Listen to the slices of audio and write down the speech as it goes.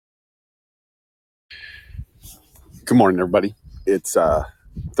Good morning, everybody. It's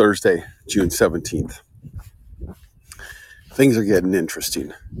Thursday, June 17th. Things are getting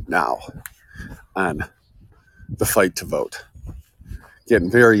interesting now on the fight to vote. Getting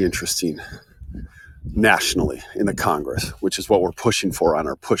very interesting nationally in the Congress, which is what we're pushing for on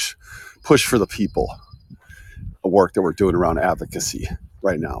our push for the people, a work that we're doing around advocacy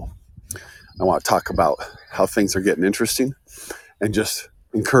right now. I want to talk about how things are getting interesting and just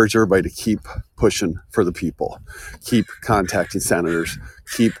encourage everybody to keep pushing for the people, keep contacting senators,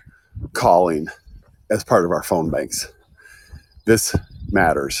 keep calling as part of our phone banks. This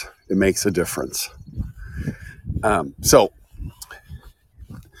matters. It makes a difference. So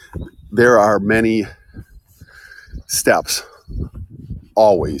there are many steps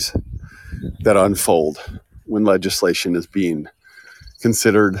always that unfold when legislation is being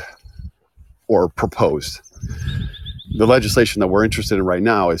considered or proposed. The legislation that we're interested in right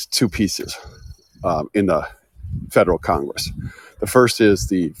now is two pieces in the federal Congress. The first is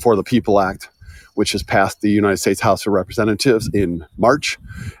the For the People Act, which has passed the United States House of Representatives in March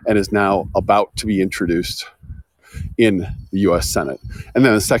and is now about to be introduced in the U.S. Senate. And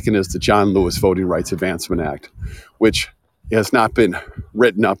then the second is the John Lewis Voting Rights Advancement Act, which has not been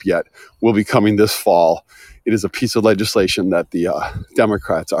written up yet, will be coming this fall. It is a piece of legislation that the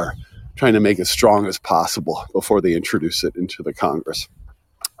Democrats are trying to make as strong as possible before they introduce it into the Congress.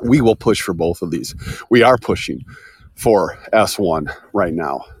 We will push for both of these. We are pushing for S1 right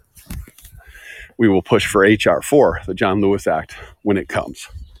now. We will push for HR 4, the John Lewis Act, when it comes.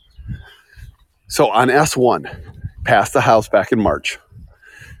 So on S1, passed the House back in March.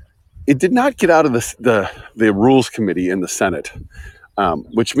 It did not get out of the Rules Committee in the Senate,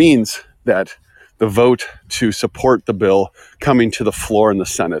 which means that the vote to support the bill coming to the floor in the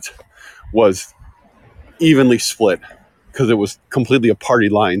Senate was evenly split because it was completely a party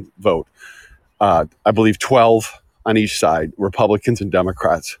line vote. I believe 12 on each side, Republicans and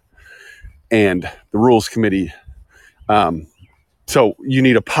Democrats, and the Rules Committee. So you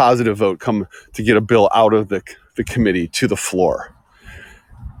need a positive vote to get a bill out of the committee to the floor.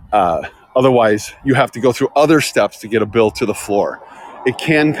 Otherwise, you have to go through other steps to get a bill to the floor. It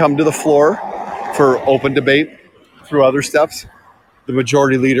can come to the floor for open debate through other steps. The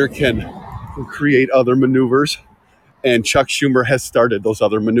majority leader can create other maneuvers, and Chuck Schumer has started those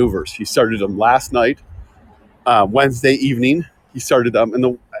other maneuvers. He started them last night, Wednesday evening. He started them,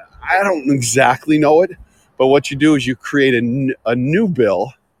 and I don't exactly know it, but what you do is you create a new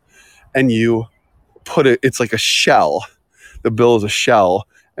bill, and you put it. It's like a shell. The bill is a shell,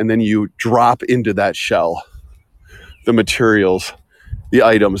 and then you drop into that shell the materials, the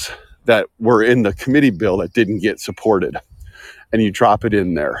items that were in the committee bill that didn't get supported, and you drop it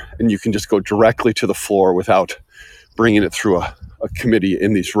in there, and you can just go directly to the floor without bringing it through a committee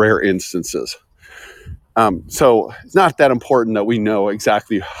in these rare instances. So it's not that important that we know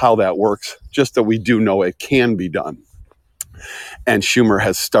exactly how that works, just that we do know it can be done. And Schumer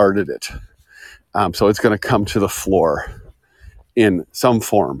has started it. So it's going to come to the floor in some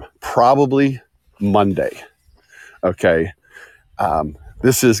form, probably Monday. Okay.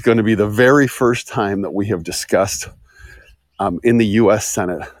 This is going to be the very first time that we have discussed in the U.S.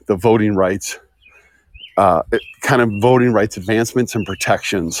 Senate the voting rights, kind of voting rights advancements and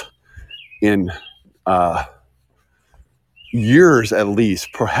protections in years at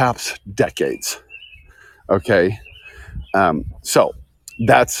least, perhaps decades. Okay. So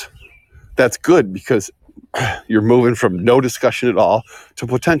that's good because you're moving from no discussion at all to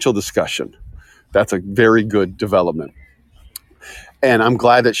potential discussion. That's a very good development. And I'm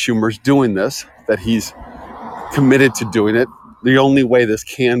glad that Schumer's doing this, that he's committed to doing it. The only way this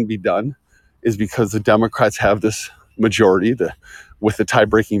can be done is because the Democrats have this majority with the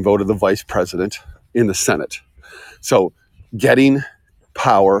tie-breaking vote of the vice president in the Senate. So getting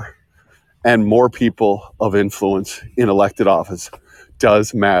power and more people of influence in elected office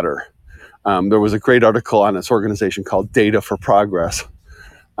does matter. There was a great article on this organization called Data for Progress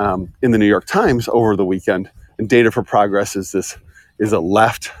in the New York Times over the weekend. And Data for Progress is a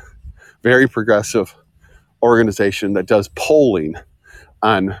left, very progressive organization that does polling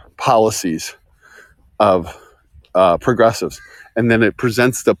on policies of progressives. And then it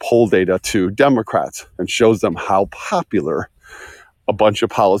presents the poll data to Democrats and shows them how popular a bunch of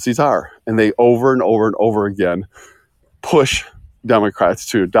policies are. And they over and over and over again push Democrats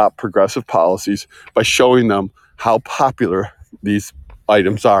to adopt progressive policies by showing them how popular these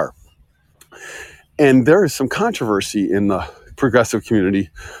items are. And there is some controversy in the progressive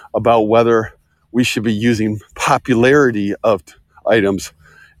community about whether we should be using popularity of items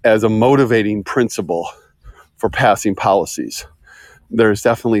as a motivating principle for passing policies. There's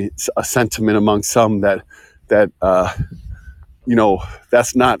definitely a sentiment among some that that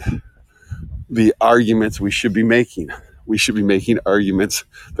that's not the arguments we should be making. We should be making arguments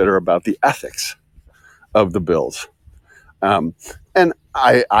that are about the ethics of the bills. And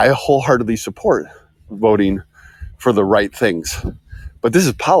I wholeheartedly support voting for the right things. But this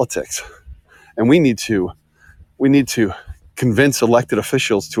is politics. And we need to convince elected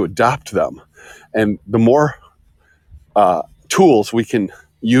officials to adopt them. And the more tools we can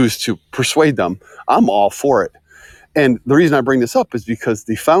use to persuade them, I'm all for it. And the reason I bring this up is because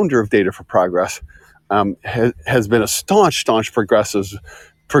the founder of Data for Progress has been a staunch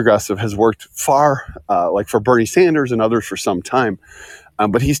progressive, has worked far, like for Bernie Sanders and others for some time.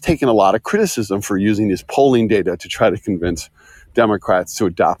 But he's taken a lot of criticism for using his polling data to try to convince Democrats to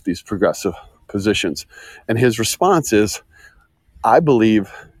adopt these progressive positions. And his response is, I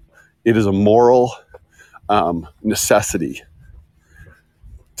believe it is a moral necessity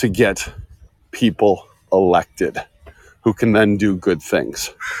to get people elected who can then do good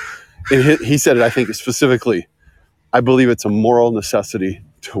things. And he said it, I think specifically, I believe it's a moral necessity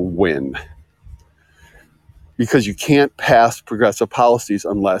to win. Because you can't pass progressive policies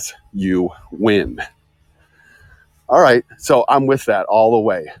unless you win. All right, so I'm with that all the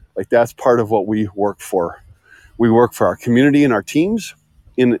way. Like, that's part of what we work for. We work for our community and our teams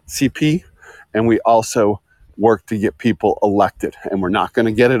in CP, and we also work to get people elected. And we're not going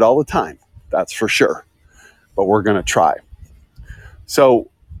to get it all the time, that's for sure. But we're going to try. So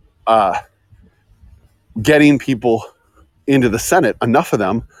getting people into the Senate, enough of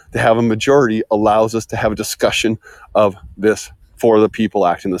them to have a majority, allows us to have a discussion of this For the People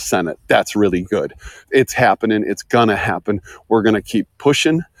Act in the Senate. That's really good. It's happening. It's going to happen. We're going to keep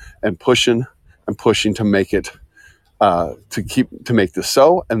pushing and pushing and pushing to make it, to make this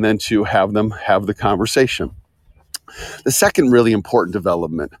so, and then to have them have the conversation. The second really important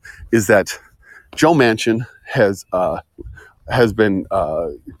development is that Joe Manchin has been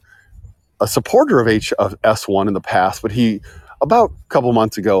a supporter of S1 in the past, but he, about a couple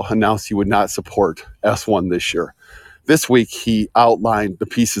months ago, announced he would not support S1 this year. This week, he outlined the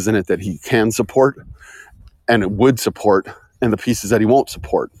pieces in it that he can support and would support, and the pieces that he won't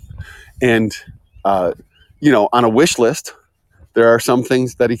support. And, on a wish list, there are some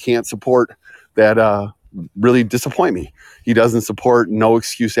things that he can't support that really disappoint me. He doesn't support no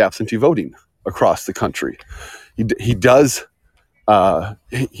excuse absentee voting across the country. He does.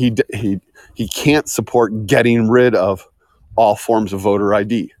 He can't support getting rid of all forms of voter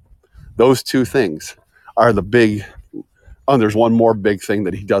ID. Those two things are the big. Oh, there's one more big thing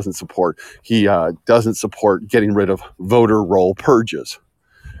that he doesn't support. He doesn't support getting rid of voter roll purges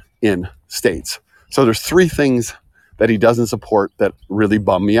in states. So there's three things that he doesn't support that really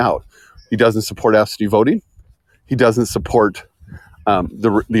bum me out. He doesn't support absentee voting. He doesn't support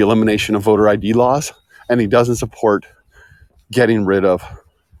the elimination of voter ID laws, and he doesn't support getting rid of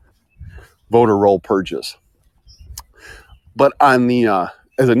voter roll purges. But on the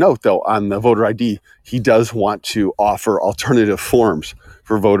as a note, though, on the voter ID, he does want to offer alternative forms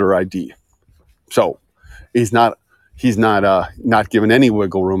for voter ID. So he's not given any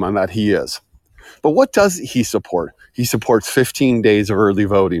wiggle room on that. He is. But what does he support? He supports 15 days of early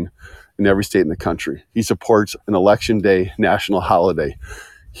voting in every state in the country. He supports an election day national holiday.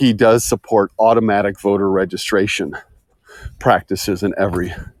 He does support automatic voter registration practices in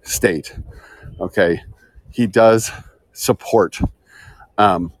every state. Okay. He does support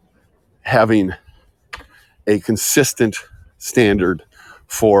having a consistent standard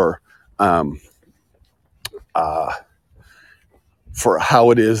for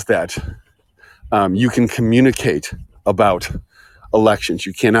how it is that you can communicate about elections.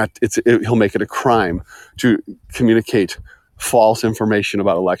 You cannot. He'll make it a crime to communicate false information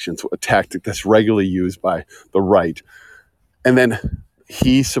about elections, a tactic that's regularly used by the right. And then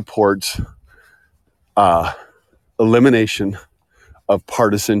he supports elimination of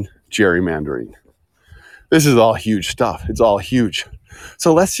partisan gerrymandering. This is all huge stuff. It's all huge.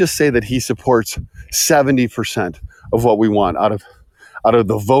 So let's just say that he supports 70% of what we want out of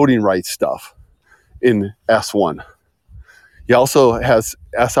the voting rights stuff in S1. He also has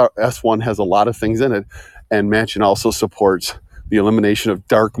S1 has a lot of things in it, and Manchin also supports the elimination of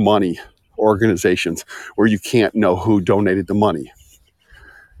dark money organizations where you can't know who donated the money.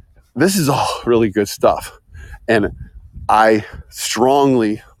 This is all really good stuff, and I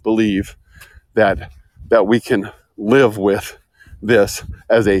strongly believe that we can live with this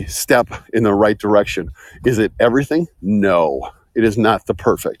as a step in the right direction. Is it everything? No, it is not the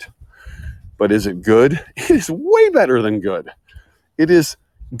perfect. But is it good? It is way better than good. It is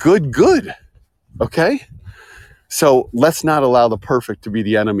good. Okay? So let's not allow the perfect to be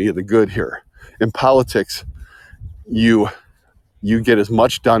the enemy of the good here. In politics, you get as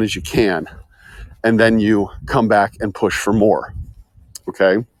much done as you can, and then you come back and push for more.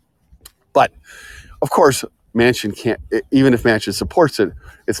 Okay? But of course, Manchin can't, even if Manchin supports it,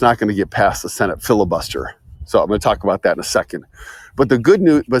 it's not going to get past the Senate filibuster. So I'm going to talk about that in a second. But the good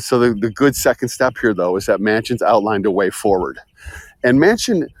news, the good second step here, though, is that Manchin's outlined a way forward. And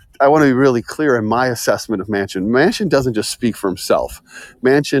Manchin, I want to be really clear in my assessment of Manchin. Manchin doesn't just speak for himself.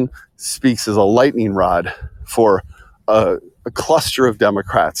 Manchin speaks as a lightning rod for a cluster of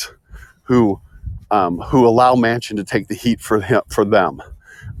Democrats who allow Manchin to take the heat for them.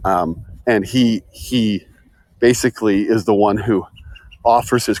 And he basically is the one who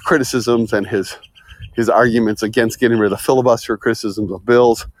offers his criticisms and his arguments against getting rid of the filibuster, criticisms of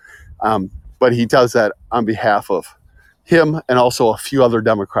bills. But he does that on behalf of him and also a few other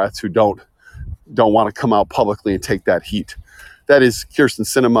Democrats who don't want to come out publicly and take that heat. That is Kyrsten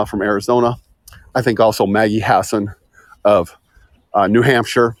Sinema from Arizona. I think also Maggie Hassan of New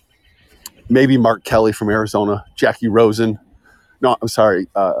Hampshire. Maybe Mark Kelly from Arizona. Jackie Rosen. No, I'm sorry.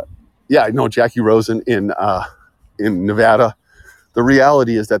 Jackie Rosen in Nevada. The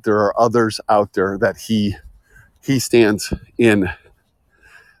reality is that there are others out there that he stands in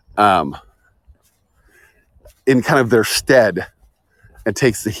kind of their stead and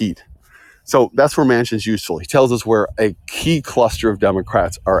takes the heat. So that's where Manchin's useful. He tells us where a key cluster of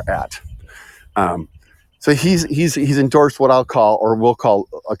Democrats are at. So he's endorsed what we'll call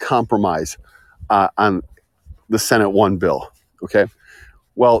a compromise on the Senate 1 bill. Okay.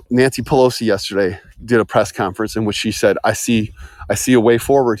 Well, Nancy Pelosi yesterday did a press conference in which she said, I see a way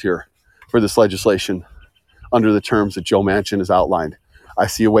forward here for this legislation under the terms that Joe Manchin has outlined. I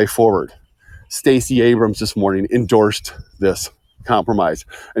see a way forward. Stacey Abrams this morning endorsed this compromise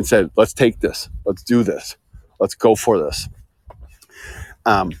and said, let's take this. Let's do this. Let's go for this.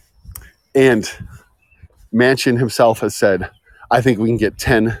 And Manchin himself has said, I think we can get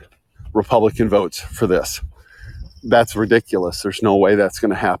 10 Republican votes for this. That's ridiculous. There's no way that's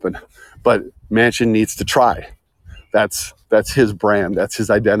going to happen. But Manchin needs to try. That's his brand. That's his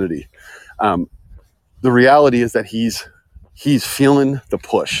identity. The reality is that he's feeling the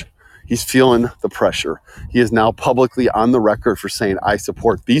push. He's feeling the pressure. He is now publicly on the record for saying, I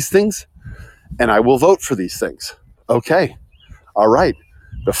support these things and I will vote for these things. Okay. All right.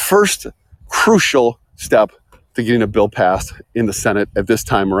 The first crucial step to getting a bill passed in the Senate at this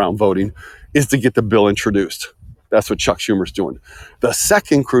time around voting is to get the bill introduced. That's what Chuck Schumer's doing. The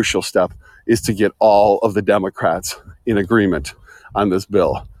second crucial step is to get all of the Democrats in agreement on this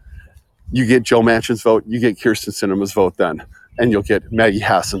bill. You get Joe Manchin's vote, you get Kyrsten Sinema's vote then, and you'll get Maggie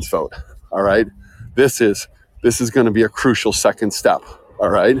Hassan's vote. All right? This is going to be a crucial second step. All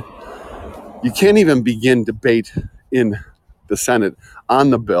right? You can't even begin debate in the Senate on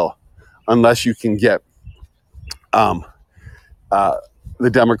the bill unless you can get the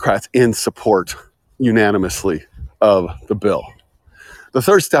Democrats in support unanimously of the bill. The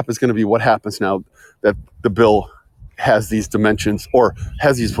third step is going to be what happens now that the bill has these dimensions or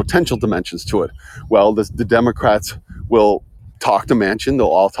has these potential dimensions to it. Well, the Democrats will talk to Manchin, they'll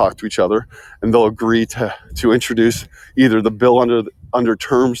all talk to each other, and they'll agree to introduce either the bill under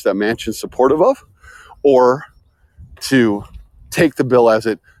terms that Manchin's supportive of, or to take the bill as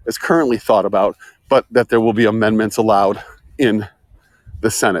it is currently thought about, but that there will be amendments allowed in the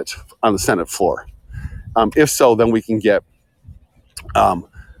Senate, on the Senate floor. If so, then we can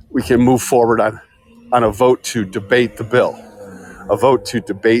move forward on a vote to debate the bill.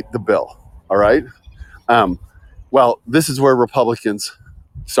 All right. Well, this is where Republicans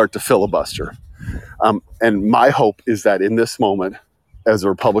start to filibuster. And my hope is that in this moment, as the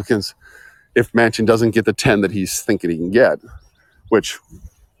Republicans, if Manchin doesn't get the 10 that he's thinking he can get, which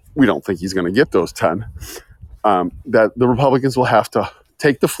we don't think he's going to get those 10, that the Republicans will have to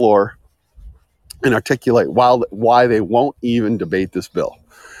take the floor and articulate why they won't even debate this bill,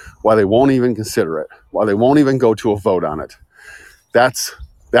 why they won't even consider it, why they won't even go to a vote on it. That's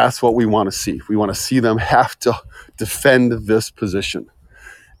what we want to see. We want to see them have to defend this position.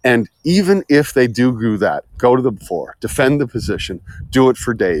 And even if they do that, go to the floor, defend the position, do it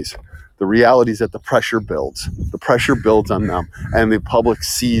for days, the reality is that the pressure builds. The pressure builds on them, and the public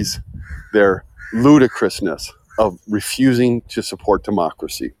sees their ludicrousness of refusing to support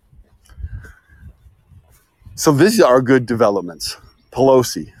democracy. So these are good developments.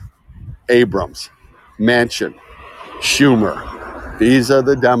 Pelosi, Abrams, Manchin, Schumer. These are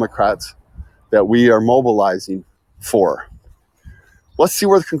the Democrats that we are mobilizing for. Let's see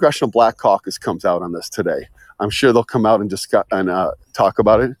where the Congressional Black Caucus comes out on this today. I'm sure they'll come out and discuss and talk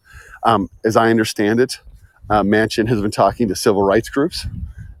about it. As I understand it, Manchin has been talking to civil rights groups.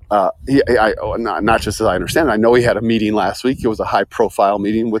 Not just as I understand it, I know he had a meeting last week. It was a high-profile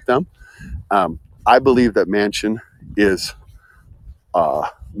meeting with them. I believe that Manchin is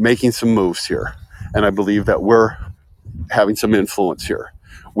making some moves here, and I believe that we're having some influence here.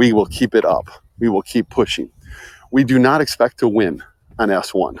 We will keep it up. We will keep pushing. We do not expect to win on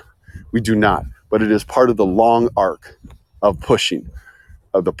S1. We do not, but it is part of the long arc of pushing,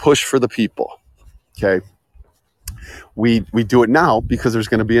 of the push for the people. Okay. We do it now because there's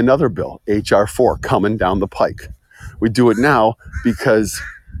going to be another bill, HR 4, coming down the pike. We do it now because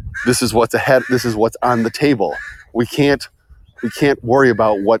this is what's ahead. This is what's on the table. We can't worry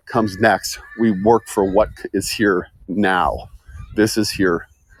about what comes next. We work for what is here now. This is here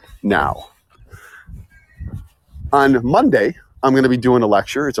now. On Monday, I'm going to be doing a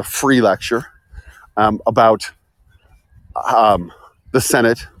lecture. It's a free lecture about the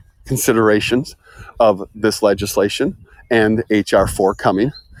Senate considerations of this legislation and HR 4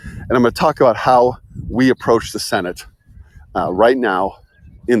 coming. And I'm going to talk about how we approach the Senate right now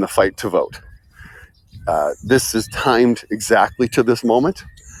in the fight to vote. This is timed exactly to this moment.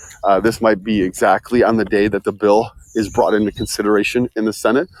 This might be exactly on the day that the bill is brought into consideration in the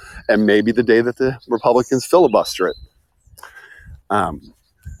Senate, and maybe the day that the Republicans filibuster it.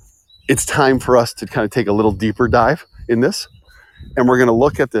 It's time for us to kind of take a little deeper dive in this, and we're going to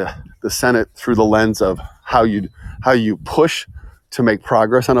look at the Senate through the lens of how you push to make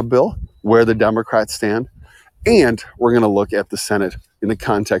progress on a bill, where the Democrats stand, and we're going to look at the Senate in the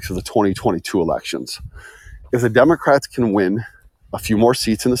context of the 2022 elections. If the Democrats can win a few more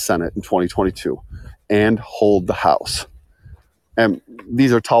seats in the Senate in 2022 and hold the House, and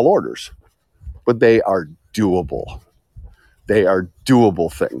these are tall orders, but they are doable. They are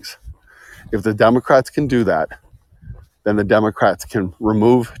doable things. If the Democrats can do that, then the Democrats can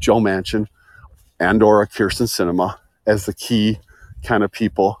remove Joe Manchin and or Kyrsten Sinema as the key kind of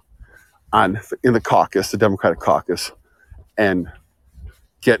people in the caucus, the Democratic caucus, and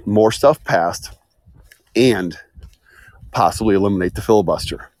get more stuff passed and possibly eliminate the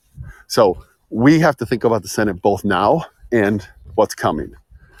filibuster. So we have to think about the Senate both now and what's coming.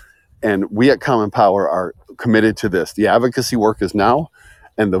 And we at Common Power are committed to this. The advocacy work is now,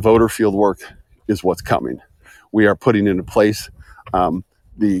 and the voter field work is what's coming. We are putting into place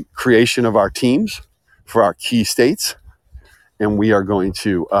the creation of our teams for our key states, and we are going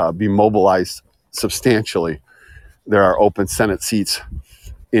to be mobilized substantially. There are open Senate seats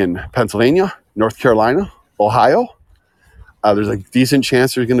in Pennsylvania, North Carolina, Ohio. There's a decent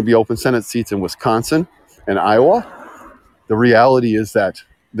chance there's going to be open Senate seats in Wisconsin and Iowa. The reality is that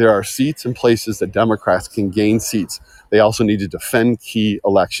there are seats in places that Democrats can gain seats. They also need to defend key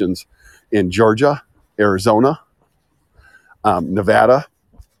elections in Georgia, Arizona, Nevada,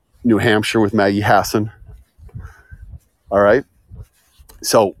 New Hampshire with Maggie Hassan. All right.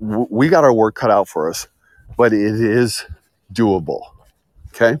 So we got our work cut out for us, but it is doable.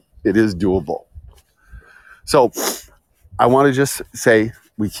 Okay. It is doable. So I want to just say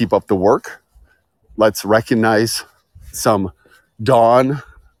we keep up the work. Let's recognize some dawn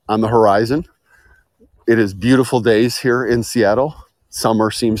on the horizon. It is beautiful days here in Seattle. Summer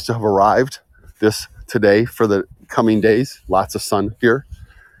seems to have arrived today for the coming days. Lots of sun here.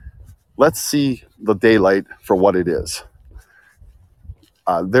 Let's see the daylight for what it is.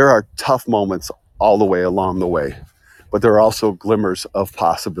 There are tough moments all the way along the way, but there are also glimmers of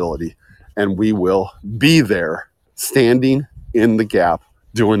possibility, and we will be there standing in the gap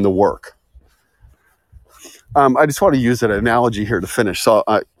doing the work. I just want to use an analogy here to finish. So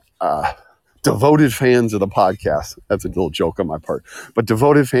devoted fans of the podcast, that's a little joke on my part, but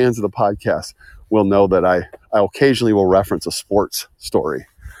devoted fans of the podcast will know that I occasionally will reference a sports story.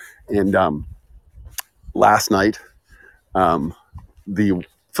 And last night, the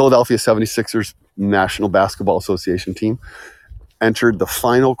Philadelphia 76ers National Basketball Association team entered the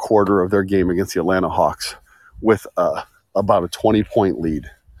final quarter of their game against the Atlanta Hawks with about a 20-point lead.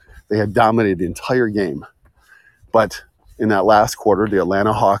 They had dominated the entire game. But in that last quarter, the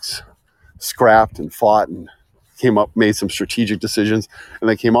Atlanta Hawks scrapped and fought and came up, made some strategic decisions, and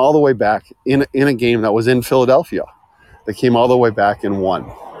they came all the way back in a game that was in Philadelphia. They came all the way back and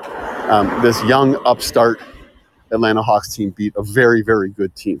won. This young upstart Atlanta Hawks team beat a very, very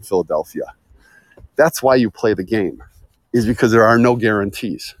good team, Philadelphia. That's why you play the game, is because there are no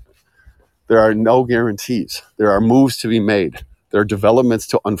guarantees. There are no guarantees. There are moves to be made. There are developments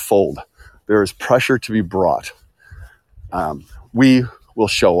to unfold. There is pressure to be brought. We will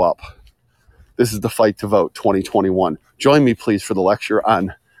show up. This is the Fight to Vote 2021. Join me, please, for the lecture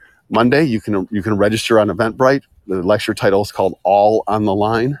on Monday. You can register on Eventbrite. The lecture title is called All on the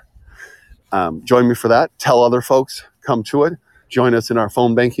Line. Join me for that. Tell other folks, come to it. Join us in our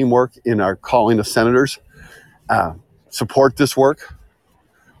phone banking work, in our calling of senators. Support this work.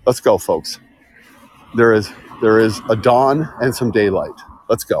 Let's go, folks. There is a dawn and some daylight.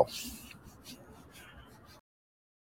 Let's go.